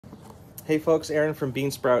Hey folks, Aaron from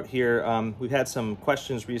Beansprout here. We've had some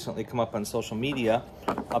questions recently come up on social media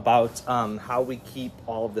about how we keep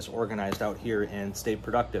all of this organized out here and stay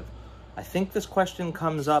productive. I think this question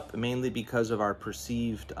comes up mainly because of our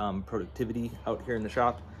perceived productivity out here in the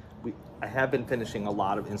shop. I have been finishing a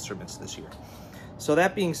lot of instruments this year. So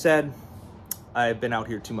that being said, I've been out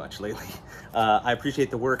here too much lately. I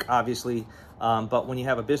appreciate the work, obviously, but when you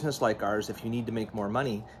have a business like ours, if you need to make more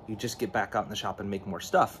money, you just get back out in the shop and make more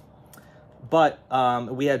stuff. But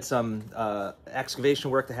we had some excavation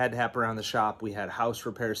work that had to happen around the shop. We had house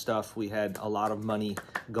repair stuff. We had a lot of money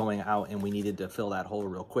going out, and we needed to fill that hole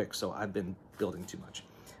real quick. So I've been building too much.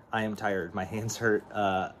 I am tired. My hands hurt.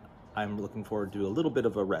 I'm looking forward to a little bit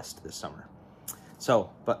of a rest this summer. So,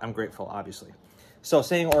 but I'm grateful, obviously. So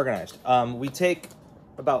staying organized. We take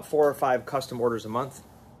about 4 or 5 custom orders a month,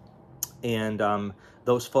 and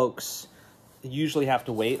those folks usually have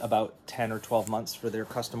to wait about 10 or 12 months for their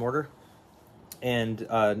custom order. And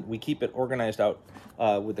we keep it organized out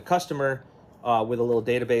with the customer with a little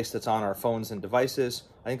database that's on our phones and devices.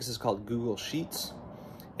 I think this is called Google Sheets.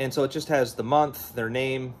 And so it just has the month, their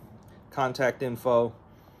name, contact info,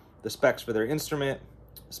 the specs for their instrument,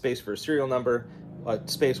 space for a serial number,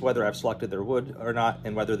 space whether I've selected their wood or not,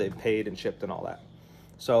 and whether they've paid and shipped and all that.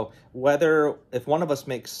 So if one of us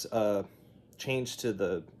makes a change to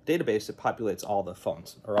the database, it populates all the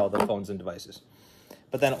phones or all the phones and devices.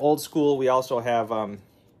 But then old school, we also have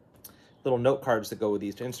little note cards that go with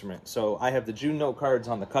each instrument. So I have the June note cards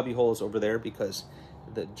on the cubby holes over there because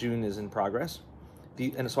the June is in progress.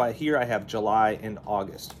 And so here I have July and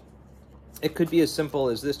August. It could be as simple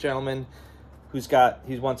as this gentleman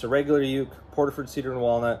he wants a regular uke, Porterford cedar and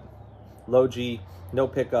walnut, low G, no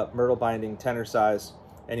pickup, myrtle binding, tenor size,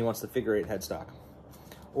 and he wants the figure 8 headstock.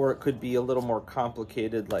 Or it could be a little more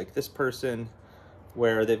complicated like this person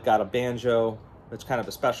where they've got a banjo. It's kind of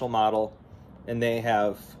a special model, and they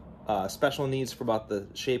have special needs for about the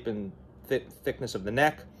shape and thickness of the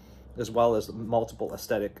neck, as well as multiple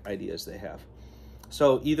aesthetic ideas they have.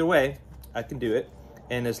 So either way, I can do it,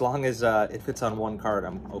 and as long as it fits on one card,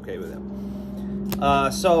 I'm okay with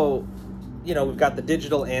it. So, you know, we've got the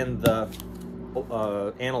digital and the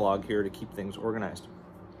analog here to keep things organized.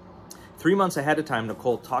 3 months ahead of time,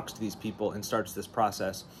 Nicole talks to these people and starts this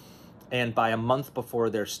process. And by a month before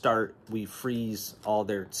their start, we freeze all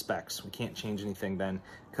their specs. We can't change anything then,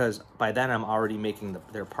 because by then I'm already making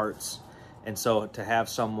their parts. And so to have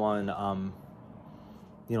someone,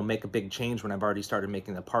 you know, make a big change when I've already started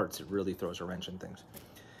making the parts, it really throws a wrench in things.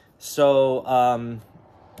 So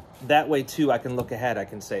that way too, I can look ahead. I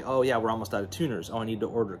can say, oh yeah, we're almost out of tuners. Oh, I need to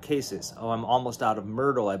order cases. Oh, I'm almost out of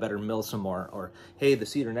myrtle. I better mill some more. Or, hey, the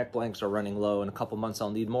cedar neck blanks are running low. In a couple months,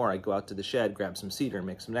 I'll need more. I go out to the shed, grab some cedar, and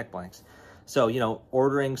make some neck blanks. So, you know,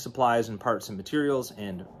 ordering supplies and parts and materials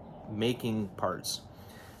and making parts,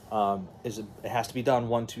 it has to be done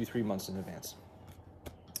 1, 2, 3 months in advance.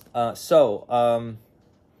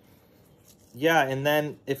 Yeah, and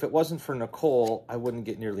then if it wasn't for Nicole, I wouldn't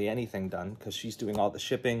get nearly anything done because she's doing all the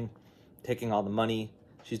shipping, taking all the money.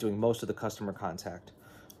 She's doing most of the customer contact,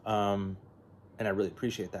 and I really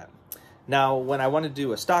appreciate that. Now, when I want to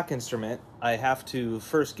do a stock instrument, I have to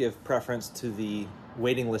first give preference to the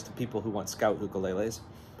waiting list of people who want Scout ukuleles.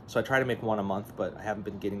 So I try to make one a month, but I haven't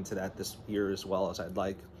been getting to that this year as well as I'd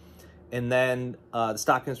like. And then the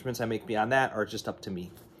stock instruments I make beyond that are just up to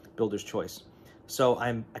me, builder's choice. So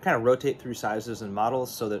I kind of rotate through sizes and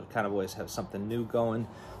models so that it kind of always have something new going.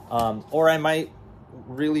 Or I might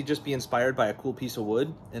really just be inspired by a cool piece of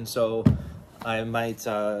wood. And so I might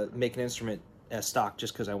make an instrument as stock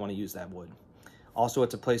just because I want to use that wood. Also,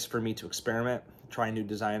 it's a place for me to experiment, try new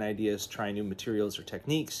design ideas, try new materials or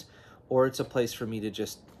techniques, or it's a place for me to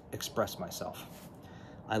just express myself.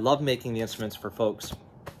 I love making the instruments for folks.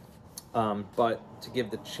 But to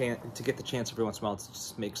get the chance every once in a while to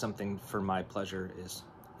just make something for my pleasure is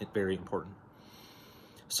very important.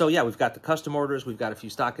 So yeah, we've got the custom orders, we've got a few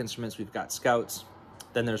stock instruments, we've got Scouts.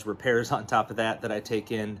 Then there's repairs on top of that I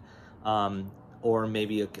take in, or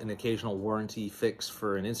maybe an occasional warranty fix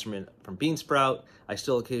for an instrument from Beansprout. I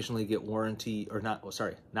still occasionally get warranty, or not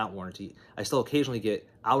warranty. I still occasionally get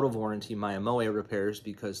out of warranty Myamoe repairs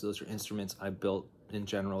because those are instruments I built in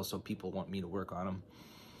general, so people want me to work on them.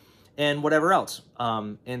 And whatever else.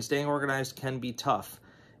 And staying organized can be tough.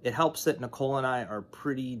 It helps that Nicole and I are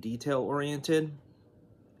pretty detail-oriented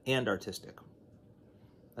and artistic.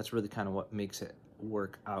 That's really kind of what makes it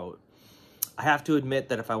work out. I have to admit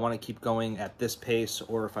that if I want to keep going at this pace,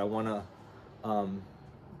 or if I want to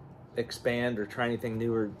expand or try anything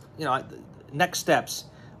new, or, you know, next steps,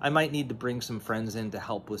 I might need to bring some friends in to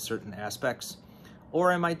help with certain aspects.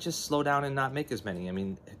 or I might just slow down and not make as many. I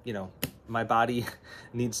mean, you know, my body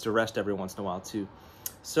needs to rest every once in a while too.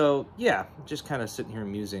 So yeah, just kind of sitting here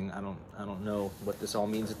musing. I don't know what this all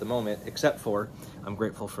means at the moment, except for I'm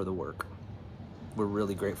grateful for the work. We're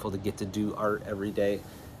really grateful to get to do art every day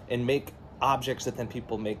and make objects that then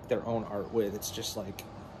people make their own art with. It's just like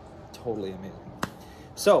totally amazing.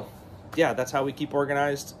 So yeah, that's how we keep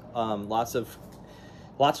organized. Lots of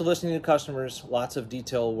listening to customers, lots of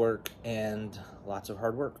detail work, and lots of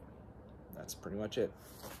hard work. That's pretty much it.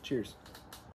 Cheers.